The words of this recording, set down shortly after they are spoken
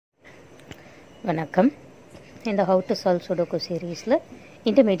வணக்கம். இந்த how to solve sudoku சீரீஸில்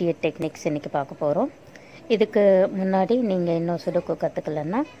இன்டர்மீடியட் டெக்னிக்ஸ் இன்றைக்கி பார்க்க போகிறோம். இதுக்கு முன்னாடி நீங்கள் இன்னும் சுடோக்கு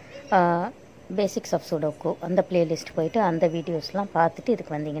கற்றுக்கலன்னா பேசிக்ஸ் ஆஃப் சுடோக்கு அந்த பிளேலிஸ்ட் போயிட்டு அந்த வீடியோஸ்லாம் பார்த்துட்டு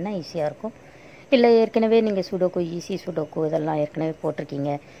இதுக்கு வந்தீங்கன்னா ஈஸியாக இருக்கும். இல்லை ஏற்கனவே நீங்கள் சுடோக்கு ஈஸி சுடோக்கு இதெல்லாம் ஏற்கனவே போட்டிருக்கீங்க,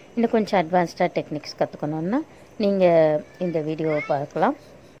 இன்னும் கொஞ்சம் அட்வான்ஸ்டாக டெக்னிக்ஸ் கற்றுக்கணுன்னா நீங்கள் இந்த வீடியோவை பார்க்கலாம்.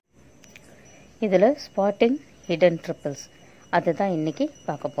 இதில் ஸ்பாட்டிங் ஹிடன் ட்ரிப்பிள்ஸ் அதுதான் இன்றைக்கி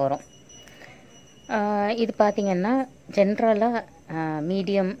பார்க்க போகிறோம். இது பார்த்திங்கன்னா ஜென்ரலாக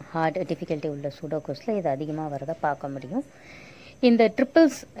மீடியம் ஹார்ட் டிஃபிகல்ட்டி உள்ள சுடோக்குஸில் இது அதிகமாக வரதை பார்க்க முடியும். இந்த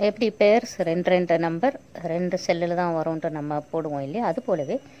ட்ரிப்பிள்ஸ் எப்படி பேர்ஸ் ரெண்டு நம்பர் 2 செல்லில் தான் வரும்ன்ட்டு நம்ம போடுவோம் இல்லையா, அது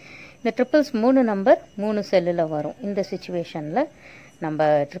போலவே இந்த ட்ரிப்பிள்ஸ் 3 நம்பர் 3 செல்லில் வரும். இந்த சுச்சுவேஷனில் நம்ம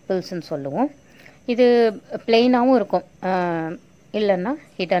ட்ரிப்பிள்ஸ்ன்னு சொல்லுவோம். இது பிளெயினாகவும் இருக்கும், இல்லைன்னா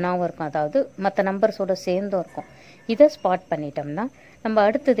ஹிடனாகவும் இருக்கும், அதாவது மற்ற நம்பர்ஸோடு சேர்ந்தும் இருக்கும். இதை ஸ்பாட் பண்ணிட்டோம்னா நம்ம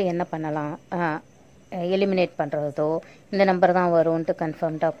அடுத்தது என்ன பண்ணலாம், எலிமினேட் பண்ணுறதோ இந்த நம்பர் தான் வரும்ன்ட்டு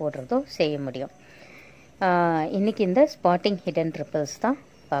கன்ஃபார்ம்டாக போடுறதோ செய்ய முடியும். இன்றைக்கி இந்த ஸ்பாட்டிங் ஹிடன் ட்ரிப்பிள்ஸ் தான்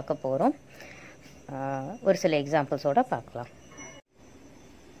பார்க்க போகிறோம். ஒரு சில எக்ஸாம்பிள்ஸோடு பார்க்கலாம்.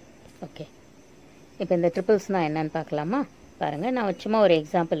 ஓகே, இப்போ இந்த ட்ரிப்பிள்ஸ்னால் என்னன்னு பார்க்கலாமா? பாருங்கள், நான் சும்மா ஒரு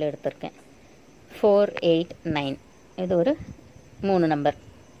எக்ஸாம்பிள் எடுத்திருக்கேன். 4, 8, 9 இது ஒரு 3 நம்பர்,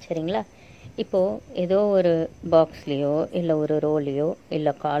 சரிங்களா? இப்போது ஏதோ ஒரு பாக்ஸ்லேயோ இல்லை ஒரு ரோலையோ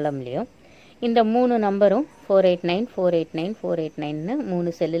இல்லை காலம்லேயோ இந்த 3 நம்பரும் 489 489 489ன்னு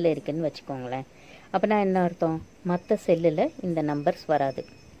 3 செல்லில் இருக்குதுன்னு வச்சுக்கோங்களேன். அப்படின்னா என்ன அர்த்தம்? மற்ற செல்லில் இந்த நம்பர்ஸ் வராது.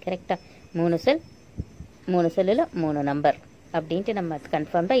 கரெக்டாக 3 செல்லில் 3 நம்பர் அப்படின்ட்டு நம்ம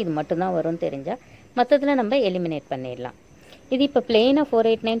கன்ஃபார்ம்டாக இது மட்டும்தான் வரும்னு தெரிஞ்சால் மற்றதில் நம்ம எலிமினேட் பண்ணிடலாம். இது இப்போ பிளெயினாக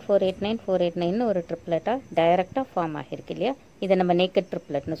 489 489 489ன்னு ஒரு ட்ரிப்லெட்டாக டைரெக்டாக ஃபார்ம் ஆகிருக்கு இல்லையா, இதை நம்ம நேக்கட்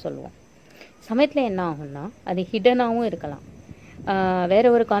ட்ரிப்லெட்னு சொல்லுவோம். சமயத்தில் என்ன ஆகும்னா அது ஹிடனாகவும் இருக்கலாம், வேறு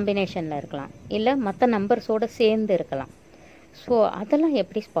ஒரு காம்பினேஷனில் இருக்கலாம், இல்லை மற்ற நம்பர்ஸோடு சேர்ந்து இருக்கலாம். ஸோ அதெல்லாம்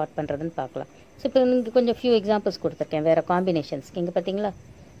எப்படி ஸ்பாட் பண்ணுறதுன்னு பார்க்கலாம். ஸோ இப்போ இங்கே கொஞ்சம் ஃபியூ எக்ஸாம்பிள்ஸ் கொடுத்துருக்கேன் வேறு காம்பினேஷன்ஸ்க்கு. இங்கே பார்த்தீங்களா,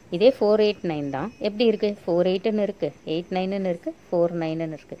 இதே 489 தான். எப்படி இருக்குது? 48ன்னு இருக்குது, 89ன்னு இருக்குது,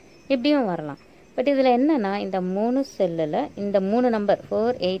 49ன்னு இருக்குது, இப்படியும் வரலாம். பட் இதில் என்னென்னா இந்த 3 செல்லில் இந்த 3 நம்பர்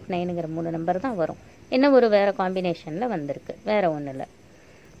 489ங்கிற 3 நம்பர் தான் வரும். என்ன ஒரு வேறு காம்பினேஷனில் வந்திருக்கு, வேறு ஒன்றும் இல்லை.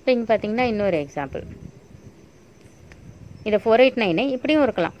 இப்போ இங்கே பார்த்தீங்கன்னா இன்னொரு எக்ஸாம்பிள், இதை 489 இப்படியும்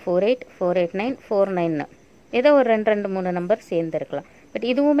இருக்கலாம், 48 489 49ன்னு ஏதோ ஒரு 2 3 நம்பர் சேர்ந்து இருக்கலாம். பட்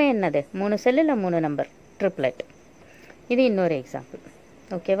இதுவுமே என்னது, 3 செல்லில் 3 நம்பர் ட்ரிப்லெட். இது இன்னொரு எக்ஸாம்பிள்.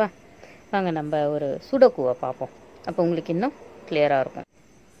 ஓகேவா? வாங்க நம்ம ஒரு சுடோக்குவை பார்ப்போம், அப்போ உங்களுக்கு இன்னும் கிளியராக இருக்கும்.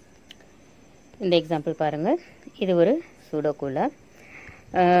 இந்த எக்ஸாம்பிள் பாருங்கள், இது ஒரு சுடோக்குவில்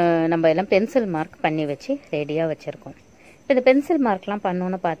நம்ம எல்லாம் பென்சில் மார்க் பண்ணி வச்சு ரெடியாக வச்சுருக்கோம். இப்போ இந்த பென்சில் மார்க்லாம்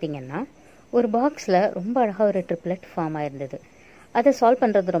பண்ணோன்னு பார்த்தீங்கன்னா ஒரு பாக்ஸில் ரொம்ப அழகாக ஒரு ட்ரிப்லெட் ஃபார்ம் ஆயிருந்தது. அதை சால்வ்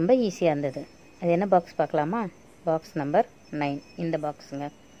பண்ணுறது ரொம்ப ஈஸியாக இருந்தது. அது என்ன பாக்ஸ் பார்க்கலாமா? பாக்ஸ் நம்பர் 9 இந்த பாக்ஸுங்க.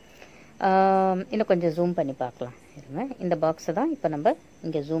 இன்னும் கொஞ்சம் ஜூம் பண்ணி பார்க்கலாம் இருங்க. இந்த பாக்ஸை தான் இப்போ நம்ம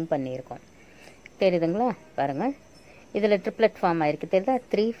இங்கே ஜூம் பண்ணியிருக்கோம், தெரியுதுங்களா? பாருங்கள், இதில் ட்ரிப்லெட் ஃபார்ம் ஆகிருக்கு, தெரியுதா?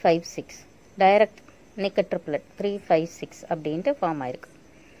 3 5 6 டைரக்ட் நேக்கட் ட்ரிப்லெட் 3 5 6 அப்படின்ட்டு ஃபார்ம் ஆகிருக்கு.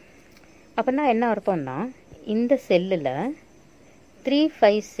 அப்படின்னா என்ன அர்த்தம்னா இந்த செல்லில் 3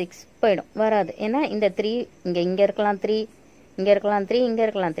 5 6 போயிடும், வராது. ஏன்னா இந்த 3 இங்கே இருக்கலாம், 3 இங்கே இருக்கலாம், 3 இங்கே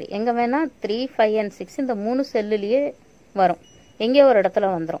இருக்கலாம், 3 எங்கே வேணால் 3 5 and 6 இந்த 3 செல்லுலேயே வரும், எங்கேயோ ஒரு இடத்துல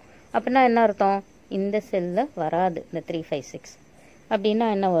வந்துடும். அப்படின்னா என்ன அர்த்தம்? இந்த செல்லில் வராது இந்த 3 5 6. அப்படின்னா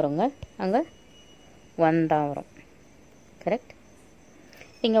என்ன வருங்க? அங்கே 1 தான் வரும். கரெக்ட்?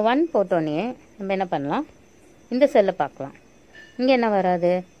 இங்கே 1 போட்டோன்னே நம்ம என்ன பண்ணலாம், இந்த செல்லை பார்க்கலாம். இங்கே என்ன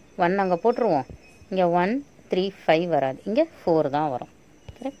வராது? 1 அங்கே போட்டுருவோம். இங்கே 1 3 5 வராது, இங்கே 4 தான் வரும்.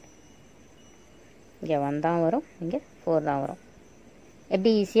 கரெக்ட்? இங்கே 1 தான் வரும், இங்கே 4 தான் வரும்.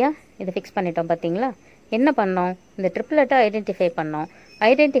 எப்படி ஈஸியாக இதை ஃபிக்ஸ் பண்ணிட்டோம் பார்த்தீங்களா? என்ன பண்ணோம்? இந்த ட்ரிப்லெட்டை ஐடென்டிஃபை பண்ணோம்,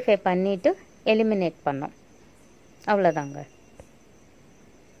 ஐடென்டிஃபை பண்ணிவிட்டு எலிமினேட் பண்ணோம், அவ்வளோதாங்க.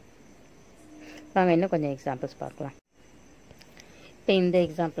 வாங்க இன்னும் கொஞ்சம் எக்ஸாம்பிள்ஸ் பார்க்கலாம். இப்போ இந்த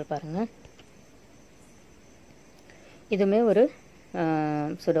எக்ஸாம்பிள் பாருங்கள், இதுவுமே ஒரு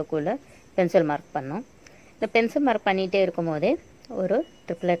சுடோக்குவில் பென்சில் மார்க் பண்ணோம். இந்த பென்சில் மார்க் பண்ணிகிட்டே இருக்கும் போதே ஒரு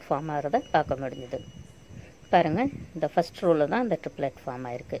ட்ரிப்லெட் ஃபார்ம் ஆகிறத பார்க்க முடிஞ்சுது. பாருங்கள், இந்த ஃபஸ்ட் ரோவில் தான் இந்த ட்ரிப்லெட் ஃபார்ம்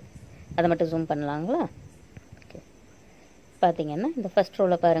ஆகிருக்கு. அதை மட்டும் ஜூம் பண்ணலாங்களா? ஓகே, பார்த்தீங்கன்னா இந்த ஃபஸ்ட்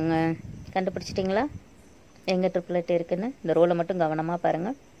ரோவில் பாருங்கள், கண்டுபிடிச்சிட்டிங்களா எங்கே ட்ரிப்லெட் இருக்குதுன்னு? இந்த ரோலை மட்டும் கவனமாக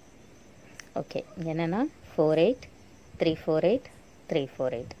பாருங்கள். ஓகே, என்னென்னா 48 348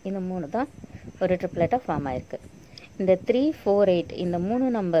 348 இந்த 3 தான் ஒரு ட்ரிப்லெட்டாக ஃபார்ம் ஆகிருக்கு. இந்த 348 இந்த 3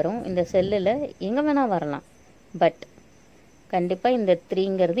 நம்பரும் இந்த செல்லில் எங்கே வேணால் வரலாம், பட் கண்டிப்பாக இந்த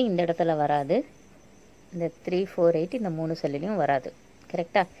 3ங்கிறது இந்த இடத்துல வராது, இந்த 3 4 8 இந்த 3 செல்லுலையும் வராது.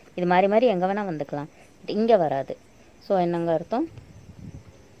 கரெக்டாக? இது மாறி மாறி எங்கே வேணால் வந்துக்கலாம், பட் இங்கே வராது. ஸோ என்னங்க அர்த்தம்,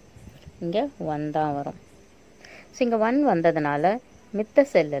 இங்கே 1 தான் வரும். ஸோ இங்கே 1 வந்ததுனால மித்த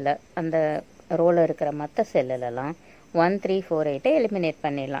செல்லில், அந்த ரோவில் இருக்கிற மற்ற செல்லுலலாம் 1 3 4 8 எலிமினேட்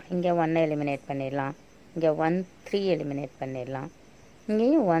பண்ணிடலாம். இங்கே 1 எலிமினேட் பண்ணிடலாம், இங்கே 1 3 எலிமினேட் பண்ணிடலாம்,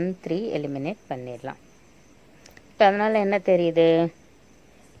 இங்கேயும் 1 3 எலிமினேட் பண்ணிடலாம். இப்போ அதனால் என்ன தெரியுது,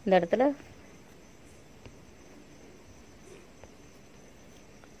 இந்த இடத்துல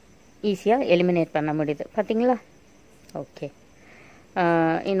ஈஸியாக எலிமினேட் பண்ண முடியுது. பார்த்தீங்களா? ஓகே,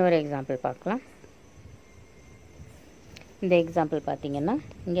 இன்னொரு எக்ஸாம்பிள் பார்க்கலாம். இந்த எக்ஸாம்பிள் பார்த்தீங்கன்னா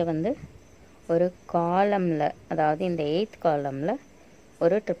இங்கே வந்து ஒரு காலமில், அதாவது இந்த 8th காலமில்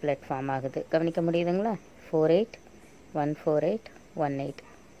ஒரு ட்ரிப்ளெட் ஃபார்ம் ஆகுது. கவனிக்க முடியுதுங்களா? 4 8 1 4 8 1 8.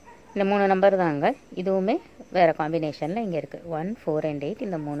 இந்த 3 நம்பர் தாங்க, இதுவுமே வேறு காம்பினேஷனில் இங்கே இருக்குது. 1 4 and 8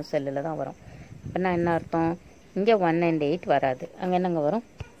 இந்த 3 செல்லில் தான் வரும். அப்படின்னா என்ன அர்த்தம், இங்கே 1 and 8 வராது, அங்கே என்னங்க வரும்,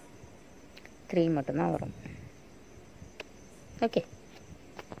 3 மட்டும்தான் வரும். ஓகே,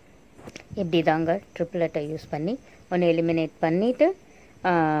 இப்படி தாங்க ட்ரிப்ளெட்டை யூஸ் பண்ணி ஒன்று எலிமினேட் பண்ணிவிட்டு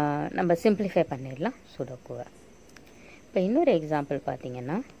நம்ம சிம்பிளிஃபை பண்ணிடலாம் சுடோக்குவை. இப்போ இன்னொரு எக்ஸாம்பிள்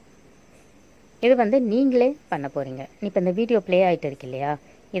பார்த்தீங்கன்னா, இது வந்து நீங்களே பண்ண போகிறீங்க. இப்போ இந்த வீடியோ ப்ளே ஆகிட்டு இருக்கு இல்லையா,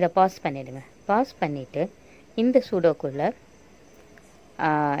 இதை பாஸ் பண்ணிவிடுங்க. பாஸ் பண்ணிவிட்டு இந்த சுடோக்குள்ள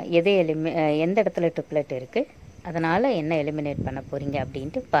எந்த இடத்துல ட்ரிப்ளெட் இருக்குது, அதனால் என்ன எலிமினேட் பண்ண போகிறீங்க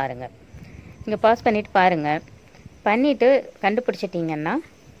அப்படின்ட்டு பாருங்கள். இங்கே பாஸ் பண்ணிவிட்டு பாருங்கள். பண்ணிவிட்டு கண்டுபிடிச்சிட்டிங்கன்னா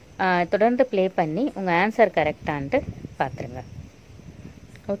தொடர்ந்து ப்ளே பண்ணி உங்கள் ஆன்சர் கரெக்டான்ட்டு பார்த்துருங்க.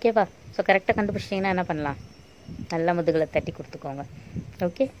 ஓகேவா? ஸோ கரெக்டாக கண்டுபிடிச்சிட்டிங்கன்னா என்ன பண்ணலாம், நல்ல முதுகலை தட்டி கொடுத்துக்கோங்க.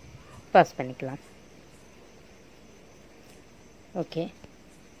 ஓகே, பாஸ் பண்ணிக்கலாம். ஓகே,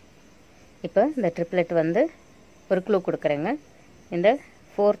 இப்போ இந்த ட்ரிப்ளெட் வந்து ஒரு க்ளூ கொடுக்குறேங்க, இந்த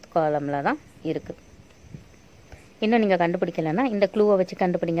 4th காலமில் தான் இருக்குது. இன்னும் நீங்கள் கண்டுபிடிக்கலைன்னா இந்த க்ளூவை வச்சு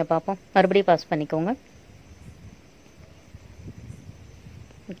கண்டுபிடிங்க பார்ப்போம். மறுபடியும் பாஸ் பண்ணிக்கோங்க.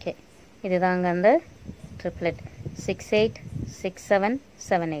 ஓகே, இதுதாங்க அந்த ட்ரிப்ளெட் 6 8 6 7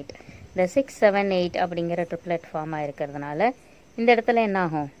 7 8. இந்த 6 7 8 அப்படிங்கிற ட்ரிப்ளெட் ஃபார்ம் ஆகிருக்கிறதுனால இந்த இடத்துல என்ன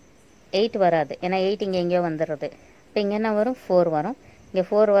ஆகும், 8 வராது, ஏன்னா 8 இங்கே எங்கேயோ வந்துடுறது. இப்போ இங்கே என்ன வரும், 4 வரும். இங்கே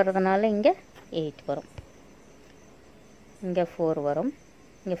 4 வர்றதுனால இங்கே 8 வரும், இங்கே 4 வரும்.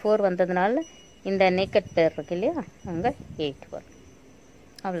 இங்கே 4 வந்ததுனால இந்த நேக்கட் பேர் இருக்கு இல்லையா, அங்கே 8 வரும்.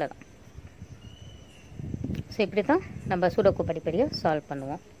 அவ்வளோதான். ஸோ இப்படி தான் நம்ம சுடோக்கு படிப்படியாக சால்வ்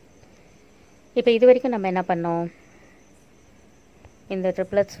பண்ணுவோம். இப்போ இது வரைக்கும் நம்ம என்ன பண்ணோம், இந்த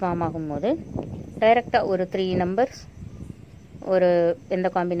ட்ரிப்ளெட்ஸ் ஃபார்ம் ஆகும்போது டைரெக்டாக ஒரு 3 நம்பர்ஸ் ஒரு எந்த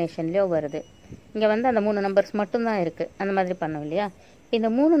காம்பினேஷன்லேயோ வருது. இங்கே வந்து அந்த 3 நம்பர்ஸ் மட்டும்தான் இருக்குது, அந்த மாதிரி பண்ணோம் இல்லையா. இந்த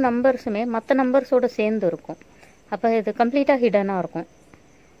 3 நம்பர்ஸுமே மற்ற நம்பர்ஸோடு சேர்ந்து இருக்கும். அப்போ இது கம்ப்ளீட்டாக ஹிடனாக இருக்கும்.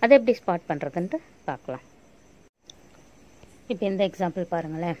 அதை எப்படி ஸ்பாட் பண்ணுறதுன்ட்டு பார்க்கலாம். இப்போ இந்த எக்ஸாம்பிள்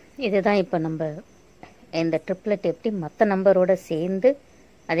பாருங்களேன். இதுதான் இப்போ நம்ம இந்த ட்ரிப்ளெட் எப்படி மற்ற நம்பரோட சேர்ந்து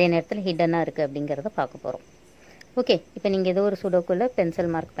அதே நேரத்தில் ஹிடனாக இருக்குது அப்படிங்கிறத பார்க்க போகிறோம். ஓகே, இப்போ நீங்கள் ஏதோ ஒரு சுடோக்குள்ள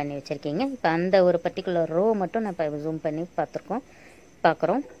பென்சில் மார்க் பண்ணி வச்சுருக்கீங்க. இப்போ அந்த ஒரு பர்டிகுலர் ரோ மட்டும் நான் இப்போ ஜூம் பண்ணி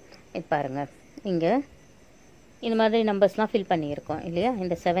பார்க்குறோம். இப்போ பாருங்கள், இங்கே இந்த மாதிரி நம்பர்ஸ்லாம் ஃபில் பண்ணியிருக்கோம் இல்லையா.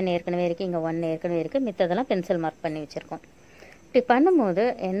 இந்த 7 ஏற்கனவே இருக்குது, இங்கே 1 ஏற்கனவே இருக்குது, மித்ததெல்லாம் பென்சில் மார்க் பண்ணி வச்சுருக்கோம். இப்படி பண்ணும்போது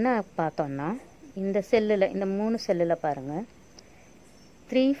என்ன பார்த்தோன்னா, இந்த செல்லில், இந்த 3 செல்லில் பாருங்கள்,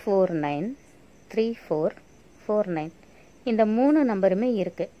 3 4 9 3 4 4 9 இந்த 3 நம்பருமே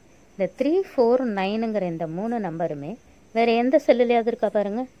இருக்குது. இந்த 3 4 9ங்கிற இந்த 3 நம்பருமே வேறு எந்த செல்லுலையாவது இருக்கா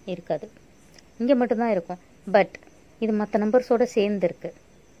பாருங்கள், இருக்காது. இங்கே மட்டும்தான் இருக்கும். பட் இது மற்ற நம்பர்ஸோடு சேர்ந்துருக்கு.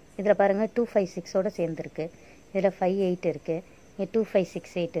 இதில் பாருங்கள் 2 5 6ஓடு சேர்ந்துருக்கு, இதில் 5 8 இருக்குது, இங்கே 2 5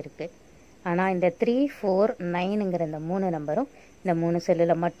 6 8 இருக்குது. ஆனால் இந்த 3 4 9ங்கிற இந்த 3 நம்பரும் இந்த 3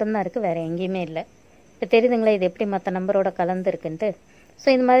 செல்லில் மட்டும்தான் இருக்குது, வேறு எங்கேயுமே இல்லை. இப்போ தெரியுதுங்களா இது எப்படி மற்ற நம்பரோட கலந்துருக்குன்ட்டு. ஸோ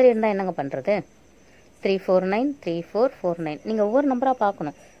இந்த மாதிரி இருந்தால் என்னங்க பண்ணுறது, 3 4 9 3 4 4 9 நீங்கள் ஒவ்வொரு நம்பராக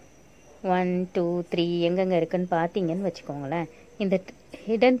பார்க்கணும். 1 2 3 எங்கெங்கே இருக்குதுன்னு பார்த்தீங்கன்னு வச்சுக்கோங்களேன், இந்த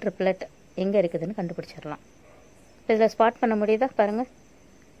ஹிடன் ட்ரிப்ளெட் எங்கே இருக்குதுன்னு கண்டுபிடிச்சிடலாம். இப்போ இதில் ஸ்பாட் பண்ண முடியுதா பாருங்கள்.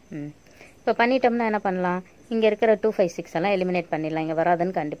 இப்போ பண்ணிட்டோம்னா என்ன பண்ணலாம், இங்கே இருக்கிற 2 5 6 எல்லாம் எலிமினேட் பண்ணிடலாம். இங்கே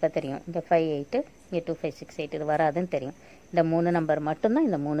வராதுன்னு கண்டிப்பாக தெரியும். இங்கே 5 8 இங்கே 2 5 6 8 இது வராதுன்னு தெரியும். இந்த 3 நம்பர் மட்டும்தான்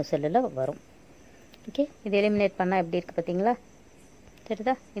இந்த 3 செல்லில் வரும். ஓகே, இது எலிமினேட் பண்ணால் எப்படி இருக்குது பார்த்தீங்களா,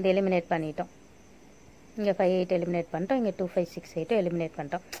 தெரியுதா. இது எலிமினேட் பண்ணிட்டோம். இங்கே 5 8 எலிமினேட் பண்ணிட்டோம், இங்கே 2 5 6 8 எலிமினேட்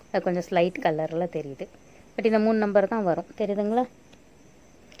பண்ணிட்டோம். அது கொஞ்சம் ஸ்லைட் கலரில் தெரியுது. பட் இந்த 3 நம்பர் தான் வரும், தெரியுதுங்களா.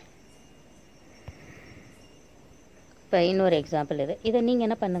 இப்போ இன்னொரு எக்ஸாம்பிள் இதை நீங்கள்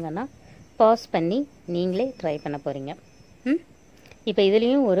என்ன பண்ணுங்கன்னா பாஸ் பண்ணி நீங்களே ட்ரை பண்ண போகிறீங்க. இப்போ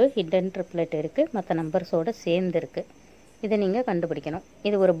இதுலேயும் ஒரு ஹிடன் ட்ரிப்ளெட் இருக்குது, மற்ற நம்பர்ஸோடு சேர்ந்துருக்கு. இதை நீங்கள் கண்டுபிடிக்கணும்.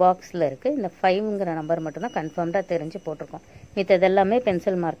 இது ஒரு பாக்ஸில் இருக்குது. இந்த 5ங்கிற நம்பர் மட்டும்தான் கன்ஃபார்ம்டாக தெரிஞ்சு போட்டிருக்கோம். மித்தது எல்லாமே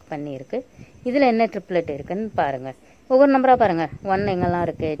பென்சில் மார்க் பண்ணியிருக்கு. இதில் என்ன ட்ரிப்ளெட் இருக்குன்னு பாருங்கள். ஒவ்வொரு நம்பராக பாருங்கள். 1 எங்கெல்லாம்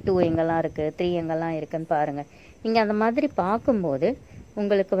இருக்குது, 2 எங்கெல்லாம் இருக்குது, 3 எங்கெல்லாம் இருக்குன்னு பாருங்கள். நீங்கள் அந்த மாதிரி பார்க்கும்போது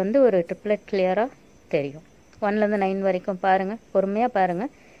உங்களுக்கு வந்து ஒரு ட்ரிப்ளெட் கிளியராக தெரியும். 1லேருந்து 9 வரைக்கும் பாருங்கள். பொறுமையாக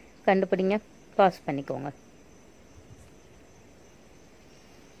பாருங்கள், கண்டுபிடிங்க, பாஸ் பண்ணிக்கோங்க.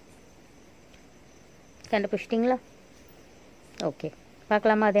 கண்டுபிடிச்சிட்டிங்களா? ஓகே,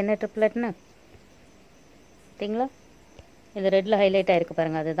 பார்க்கலாமா அது என்ன ட்ரிப்ளெட்னு? பார்த்தீங்களா? இது ரெட்டில் ஹைலைட் ஆகிருக்கு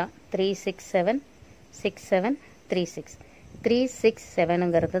பாருங்கள். அதுதான் 3676736.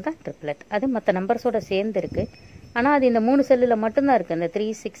 367ங்கிறது தான் ட்ரிப்ளெட். அது மற்ற நம்பர்ஸோட சேர்ந்து இருக்குது. ஆனால் அது இந்த 3 செல்லில் மட்டும்தான் இருக்குது. இந்த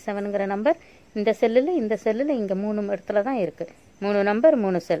 367ங்கிற நம்பர் இந்த செல்லில், இந்த செல்லில், இங்கே 3 இடத்துல தான் இருக்குது. 3 number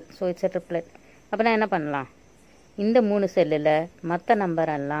 3 sell. So it's a triplet. அப்படின்னா என்ன பண்ணலாம்? இந்த 3 செல்லில் மற்ற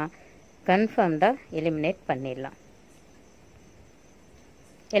நம்பரெல்லாம் கன்ஃபார்ம்டாக எலிமினேட் பண்ணிடலாம்.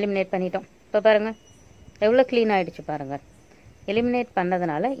 எலிமினேட் பண்ணிட்டோம். இப்போ பாருங்கள் எவ்வளோ க்ளீன் ஆகிடுச்சு பாருங்கள். எலிமினேட்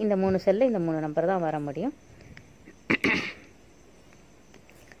பண்ணதுனால இந்த 3 செல்லில் இந்த 3 நம்பர் தான் வர முடியும்.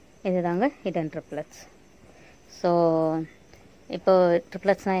 இதுதாங்க ஹிடன் ட்ரிப்ளெட்ஸ். ஸோ இப்போது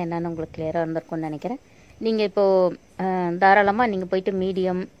ட்ரிப்ளெட்ஸ்னால் என்னென்னு உங்களுக்கு கிளியராக இருந்திருக்கும்னு நினைக்கிறேன். நீங்கள் இப்போது தாராளமாக நீங்கள் போயிட்டு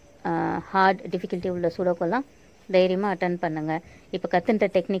மீடியம், ஹார்ட், டிஃபிகல்ட்டி உள்ள சுடோக்கெல்லாம் தைரியமாக அட்டன் பண்ணுங்கள். இப்போ கற்றுன்ற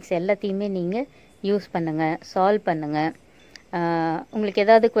டெக்னிக்ஸ் எல்லாத்தையுமே நீங்கள் யூஸ் பண்ணுங்கள், சால்வ் பண்ணுங்கள். உங்களுக்கு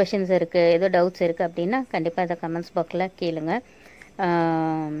ஏதாவது கொஷின்ஸ் இருக்குது, ஏதோ டவுட்ஸ் இருக்குது அப்படின்னா கண்டிப்பாக இதை கமெண்ட்ஸ் பாக்ஸில் கேளுங்க.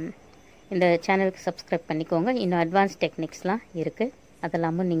 இந்த சேனலுக்கு சப்ஸ்கிரைப் பண்ணிக்கோங்க. இன்னும் அட்வான்ஸ் டெக்னிக்ஸ்லாம் இருக்குது,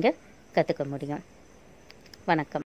 அதெல்லாமும் நீங்கள் கற்றுக்க முடியும். வணக்கம்.